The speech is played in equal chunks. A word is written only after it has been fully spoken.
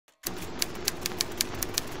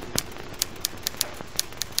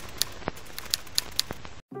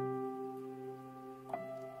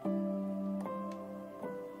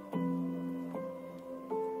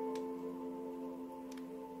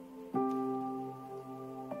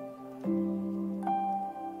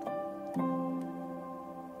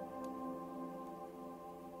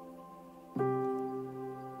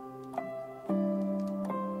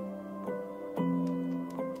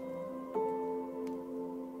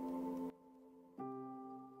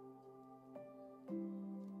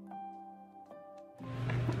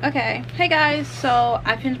Okay, hey guys, so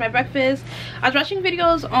I finished my breakfast. I was watching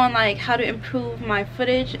videos on like how to improve my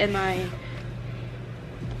footage and my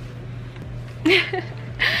I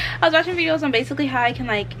was watching videos on basically how I can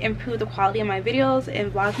like improve the quality of my videos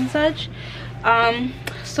and vlogs and such.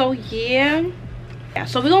 So yeah,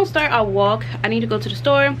 so we're gonna start our walk. I need to go to the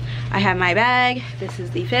store. I have my bag. This is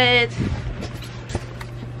the fit.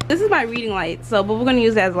 This is my reading light, but we're gonna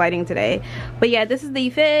use that as lighting today. But yeah, this is the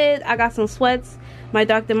fit. I got some sweats, my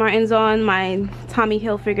Dr. Martens on, my Tommy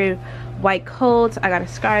Hilfiger white coat. I got a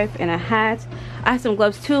scarf and a hat. I have some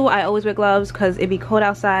gloves too. I always wear gloves because it be cold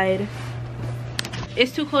outside.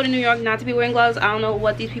 It's too cold in New York not to be wearing gloves. I don't know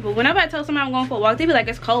what these people, whenever I tell somebody I'm going for a walk, they be like,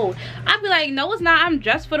 it's cold. I be like, no it's not, I'm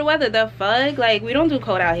dressed for the weather. The fuck? Like, we don't do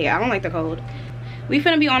cold out here. I don't like the cold. We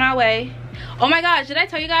finna be on our way. Oh my gosh, did I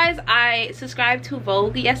tell you guys I subscribed to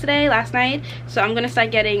Vogue last night? So I'm gonna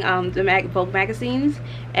start getting the Vogue magazines,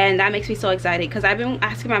 and that makes me so excited because I've been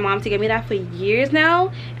asking my mom to get me that for years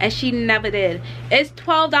now and she never did. It's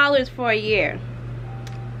 $12 for a year.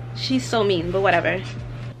 She's so mean, but whatever.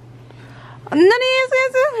 None of these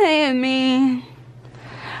guys are paying me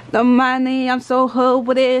the money. I'm so hood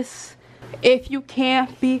with this. If you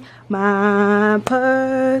can't be my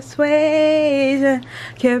persuasion,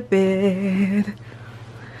 Cupid.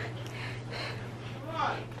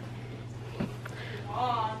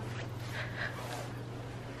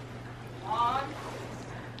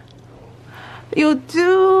 You'll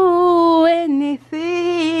do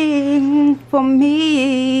anything for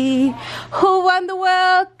me. Who won the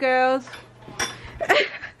world, girls?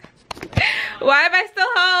 Why am I still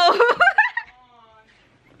home?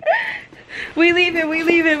 We leaving, we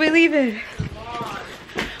leaving, we leaving.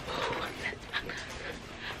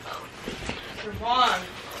 Siobhan.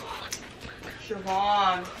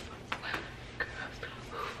 Siobhan.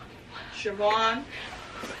 Siobhan.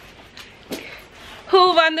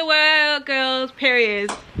 Who won the world, girls?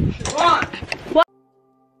 Period. Siobhan. What?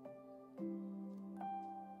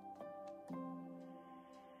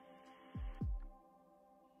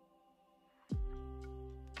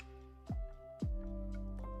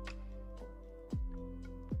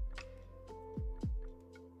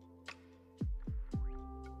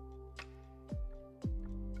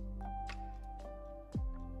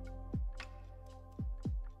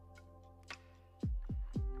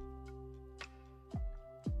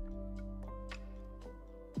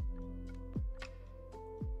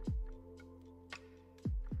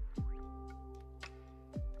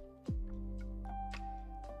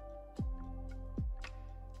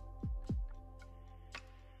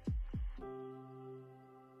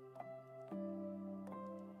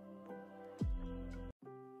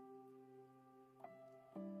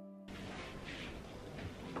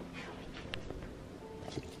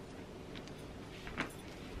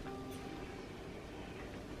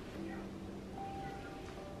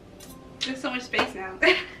 There's so much space now.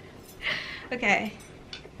 Okay,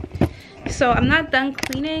 so I'm not done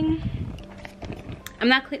cleaning. I'm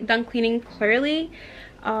not done cleaning clearly,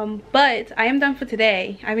 but I am done for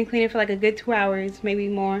today. I've been cleaning for like a good 2 hours, maybe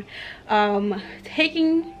more.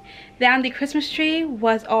 Taking down the Christmas tree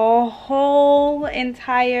was a whole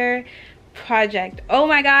entire project. Oh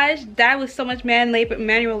my gosh, that was so much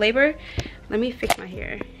manual labor. Let me fix my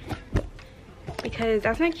hair because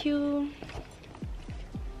that's not cute.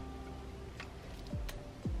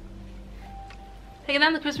 Taking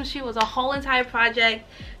down the Christmas tree was a whole entire project,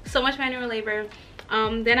 so much manual labor.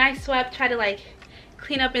 Then I swept, tried to like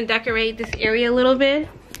clean up and decorate this area a little bit.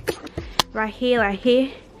 Right here.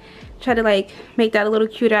 Try to like make that a little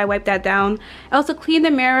cuter. I wiped that down. I also cleaned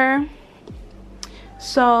the mirror.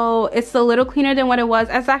 So it's a little cleaner than what it was.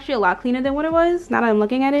 It's actually a lot cleaner than what it was. Now that I'm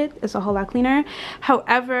looking at it, it's a whole lot cleaner.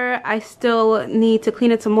 However, I still need to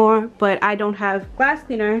clean it some more, but I don't have glass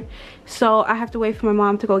cleaner. So I have to wait for my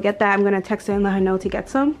mom to go get that. I'm gonna text her and let her know to get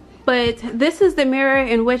some. But this is the mirror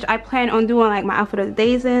in which I plan on doing like my outfit of the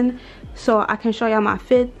days in. So I can show y'all my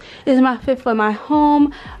fit. This is my fit for my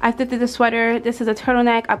home. I fitted the sweater. This is a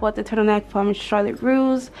turtleneck. I bought the turtleneck from Charlotte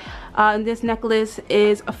Russe. This necklace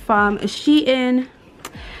is from Shein.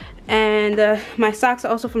 And my socks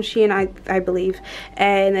are also from Shein, I believe.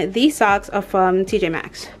 And these socks are from TJ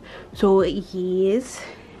Maxx. So yes.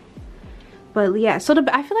 But yeah, so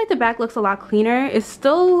I feel like the back looks a lot cleaner. It's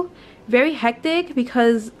still very hectic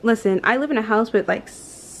because, listen, I live in a house with like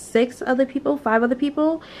 5 other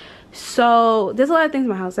people. So there's a lot of things in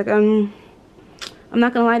my house. Like I'm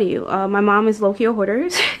not gonna lie to you. My mom is low-key a hoarder.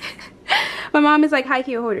 My mom is like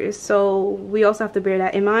high-key hoarders, so we also have to bear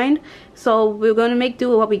that in mind. So we're gonna make do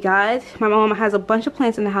with what we got. My mom has a bunch of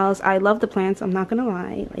plants in the house. I love the plants, I'm not gonna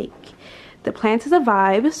lie. Like, the plants is a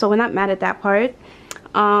vibe, so we're not mad at that part.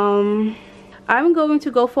 I'm going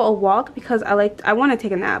to go for a walk because I want to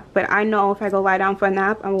take a nap, but I know if I go lie down for a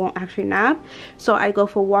nap I won't actually nap, so I go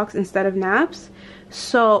for walks instead of naps.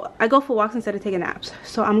 So I go for walks instead of taking naps.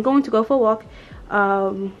 So I'm going to go for a walk,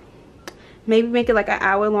 maybe make it like an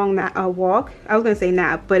hour-long walk. I was gonna say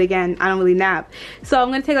nap, but again, I don't really nap. So I'm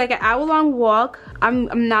gonna take like an hour-long walk.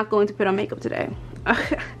 I'm not going to put on makeup today.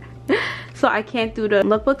 So I can't do the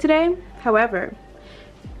lookbook today. However,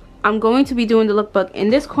 I'm going to be doing the lookbook in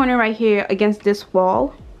this corner right here against this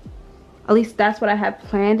wall. At least that's what I had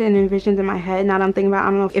planned and envisioned in my head. Now that I'm thinking about, I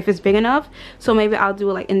don't know if it's big enough. So maybe I'll do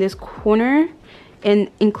it like in this corner and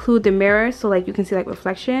include the mirror so like you can see like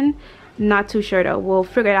reflection. Not too sure though. We'll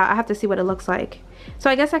figure it out. I have to see what it looks like. So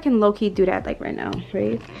I guess I can low-key do that like right now,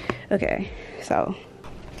 right? Okay, so.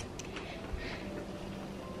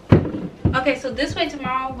 Okay, so this way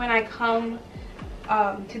tomorrow when I come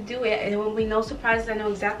to do it, and there will be no surprises. I know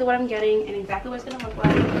exactly what I'm getting and exactly what it's gonna look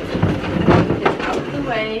like. I'll get this out of the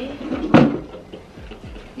way.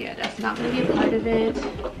 Yeah, that's not gonna be a part of it.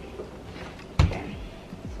 Okay,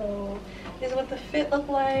 so this is what the fit look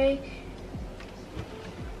like.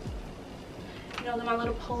 You know, my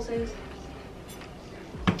little poses.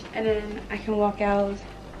 And then I can walk out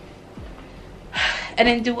and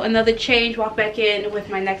then do another change, walk back in with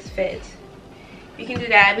my next fit. You can do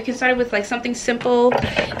that. We can start with like something simple.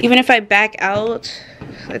 Even if I back out,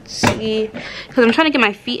 let's see, because I'm trying to get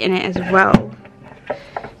my feet in it as well.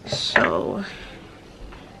 So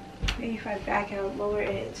maybe if I back out, lower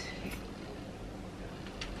it,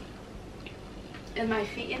 and my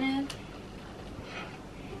feet in it.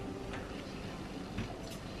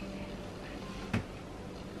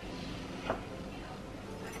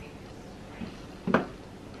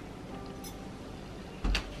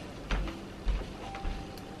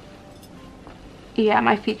 Yeah,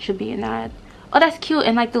 my feet should be in that. Oh, that's cute.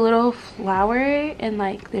 And like the little flower and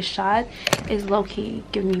like this shot is low-key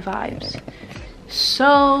giving me vibes.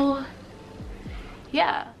 So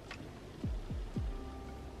yeah,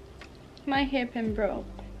 my hairpin broke.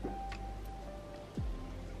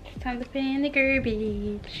 Time to put in the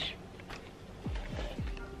garbage.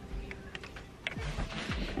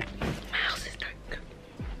 My house is dark.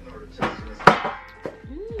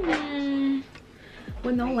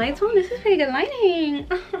 With no lights on, this is pretty good lighting.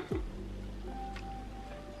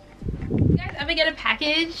 You guys ever get a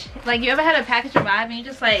package? Like, you ever had a package arrive and you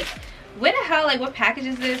just like, where the hell, like, what package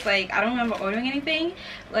is this? Like, I don't remember ordering anything.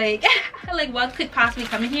 Like, like what could possibly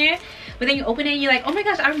come in here? But then you open it and you're like, oh my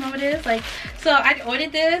gosh, I remember this. Like, so I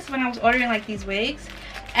ordered this when I was ordering like these wigs.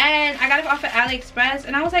 And I got it off of AliExpress,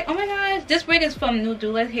 and I was like, oh my gosh, this wig is from New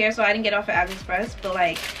Doula hair, so I didn't get it off of AliExpress. But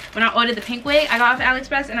like when I ordered the pink wig, I got off of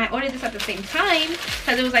AliExpress, and I ordered this at the same time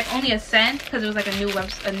because it was like only a cent, because it was like a new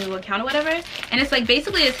account or whatever. And it's like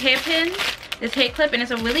basically this hairpin, this hair clip, and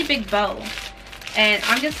it's a really big bow. And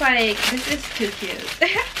I'm just like, this is too cute.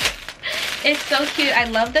 It's so cute. I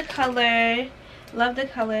love the color. Love the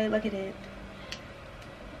color. Look at it.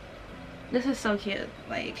 This is so cute.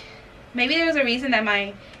 Like, maybe there's a reason that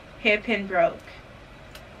my hairpin broke.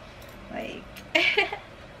 Like,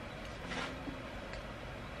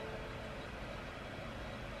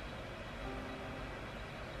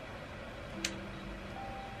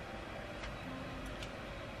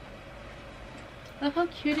 look how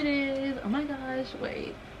cute it is. Oh my gosh,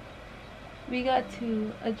 wait. We got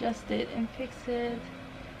to adjust it and fix it.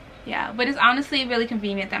 Yeah, but it's honestly really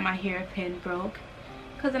convenient that my hairpin broke,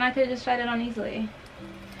 because then I could have just tried it on easily.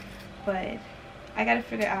 But I gotta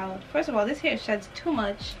figure out, first of all, this hair sheds too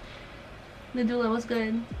much. The doula was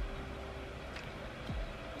good.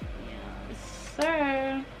 Yes,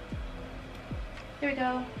 sir. Here we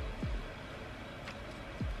go.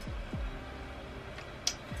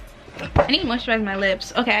 I need to moisturize my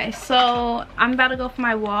lips. Okay, so I'm about to go for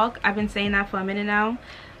my walk. I've been saying that for a minute now.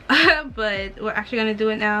 But we're actually gonna do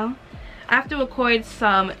it now. I have to record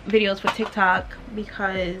some videos for TikTok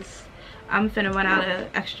because I'm finna run out of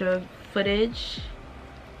extra footage.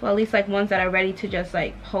 Well, at least like ones that are ready to just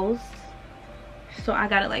like post. So I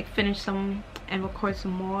gotta like finish some and record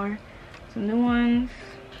some more, some new ones.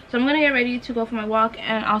 So I'm gonna get ready to go for my walk,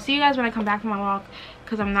 and I'll see you guys when I come back from my walk,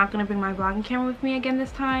 because I'm not gonna bring my vlogging camera with me again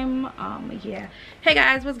this time. Yeah. Hey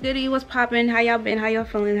guys, what's goody? What's poppin'? How y'all been? How y'all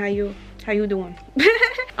feeling? How you doing?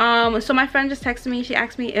 So my friend just texted me. She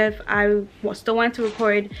asked me if I still wanted to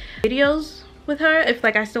record videos with her, if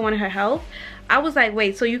like I still wanted her help. I was like,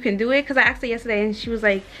 wait, so you can do it? Because I asked her yesterday and she was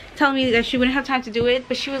like telling me that she wouldn't have time to do it,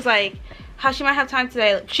 but she was like how she might have time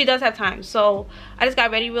today. She does have time. So I just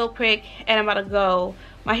got ready real quick and I'm about to go.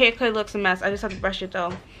 My hair color looks a mess. I just have to brush it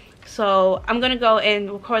though. So I'm gonna go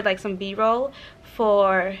and record like some b-roll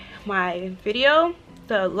for my video,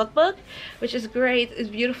 the lookbook, which is great. It's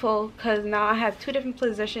beautiful because now I have 2 different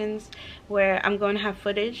positions where I'm going to have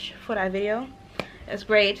footage for that video. It's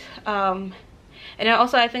great. And then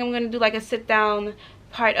also I think I'm going to do like a sit down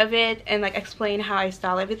part of it and like explain how I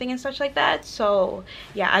style everything and such like that. So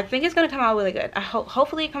yeah, I think it's going to come out really good.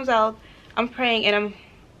 Hopefully it comes out. I'm praying, and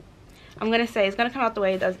I'm going to say it's going to come out the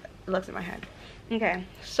way it looks in my head. Okay,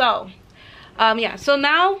 so yeah, so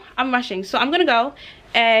now I'm rushing, so I'm going to go.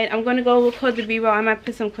 And I'm going to go record the b-roll. I might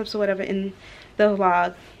put some clips or whatever in the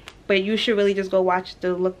vlog. But you should really just go watch the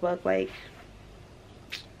lookbook, like,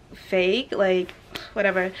 fake, like,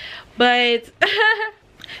 whatever. But,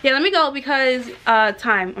 yeah, let me go because,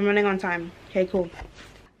 time. I'm running on time. Okay, cool.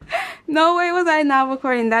 No way was I not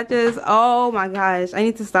recording. That just, oh my gosh. I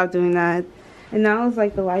need to stop doing that. And now it's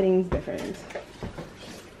like the lighting is different.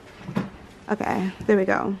 Okay, there we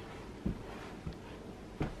go.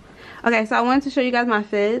 Okay, so I wanted to show you guys my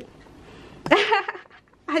fit.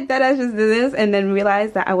 I thought I just did this and then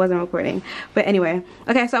realized that I wasn't recording. But anyway,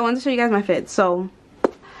 okay, so I wanted to show you guys my fit. So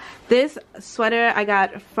this sweater I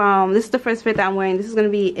got from, this is the first fit that I'm wearing. This is going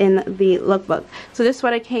to be in the lookbook. So this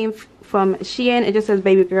sweater came from Shein. It just says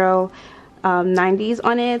baby girl 90s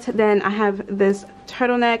on it. Then I have this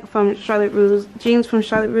turtleneck from Charlotte Russe, jeans from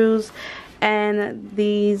Charlotte Russe. And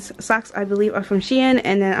these socks I believe are from Shein.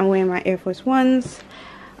 And then I'm wearing my Air Force Ones.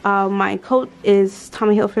 My coat is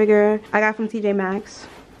Tommy Hilfiger. I got from TJ Maxx.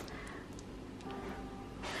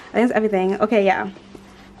 I think that's everything. Okay, yeah.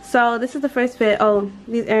 So this is the first fit. Oh,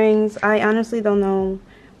 these earrings. I honestly don't know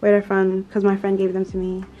where they're from because my friend gave them to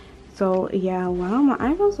me. So yeah, wow, my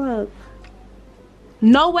eyebrows look.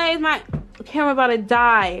 No way is my camera about to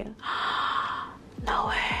die. No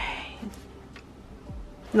way.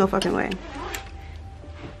 No fucking way.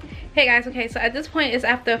 Hey guys, okay, so at this point it's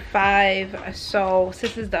after 5, so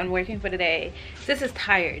sis is done working for the day. Sis is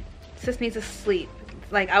tired. Sis needs to sleep.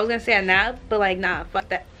 Like, I was gonna say a nap, but like, nah, fuck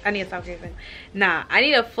that. I need to stop giving. Nah, I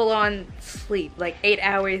need a full-on sleep, like 8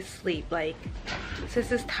 hours sleep. Like, sis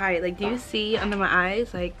is tired. Like, do you see under my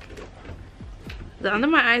eyes? Like, the under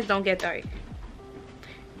my eyes don't get dark.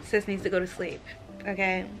 Sis needs to go to sleep,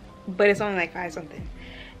 okay? But it's only like 5 something.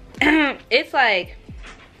 It's like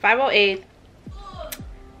 5:08.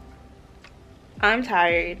 I'm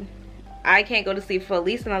tired. I can't go to sleep for at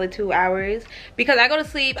least another 2 hours because I go to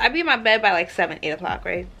sleep, I be in my bed by like 7, 8 o'clock,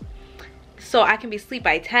 right? So I can be asleep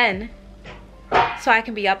by 10, so I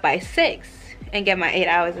can be up by 6 and get my 8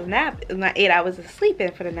 hours of nap, my 8 hours of sleep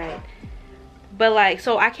in for the night. But like,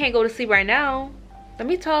 so I can't go to sleep right now. Let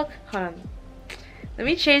me talk, hold on. Let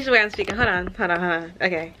me change the way I'm speaking. Hold on.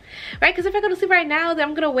 Okay. Right, because if I go to sleep right now, then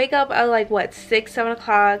I'm gonna wake up at like what, 6, 7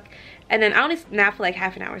 o'clock. And then I only nap for like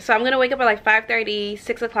half an hour. So I'm going to wake up at like 5:30,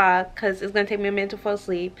 6 o'clock. Because it's going to take me a minute to fall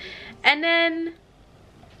asleep. And then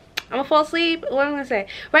I'm going to fall asleep. What am I going to say?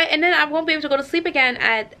 Right. And then I won't be able to go to sleep again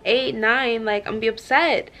at 8, 9. Like, I'm going to be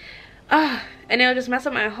upset. And it'll just mess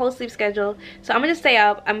up my whole sleep schedule. So I'm going to stay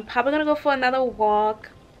up. I'm probably going to go for another walk.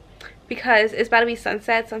 Because it's about to be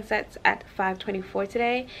sunset. Sunset's at 5:24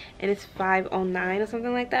 today. And it's 5:09 or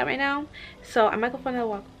something like that right now. So I might go for another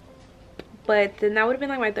walk. But then that would have been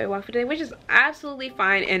like my 3rd walk for the day, which is absolutely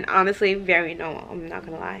fine and honestly very normal. I'm not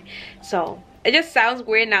gonna lie. So it just sounds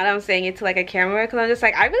weird now that I'm saying it to like a camera, because I'm just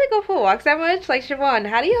like, I really go for walks that much? Like, Siobhan,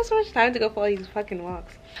 how do you have so much time to go for all these fucking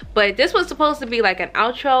walks? But this was supposed to be like an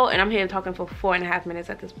outro, and I'm here talking for 4.5 minutes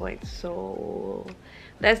at this point. So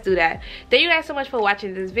let's do that. Thank you guys so much for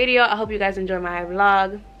watching this video. I hope you guys enjoy my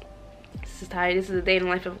vlog. This is tired. This is a day in the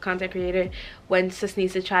life of a content creator when sis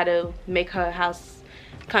needs to try to make her house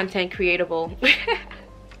content creatable.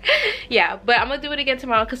 Yeah, but I'm gonna do it again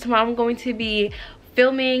tomorrow because tomorrow I'm going to be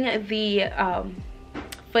filming the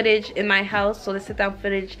footage in my house. So the sit down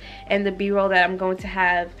footage and the b-roll that I'm going to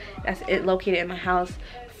have, that's it, located in my house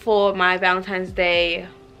for my Valentine's Day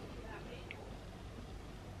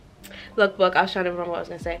lookbook. I was trying to remember what I was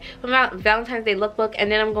gonna say. For my Valentine's Day lookbook,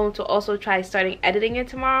 and then I'm going to also try starting editing it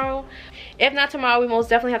tomorrow. If not tomorrow, we most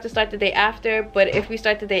definitely have to start the day after. But if we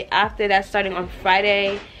start the day after, that's starting on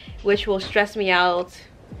Friday, which will stress me out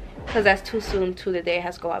because that's too soon to the day it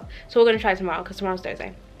has to go up. So we're gonna try tomorrow because tomorrow's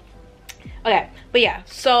Thursday. Okay, but yeah,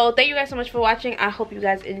 so thank you guys so much for watching. I hope you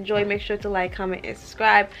guys enjoy. Make sure to like, comment, and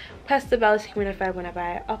subscribe. Press the bell to be notified whenever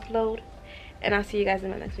I upload, and I'll see you guys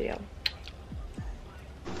in my next video.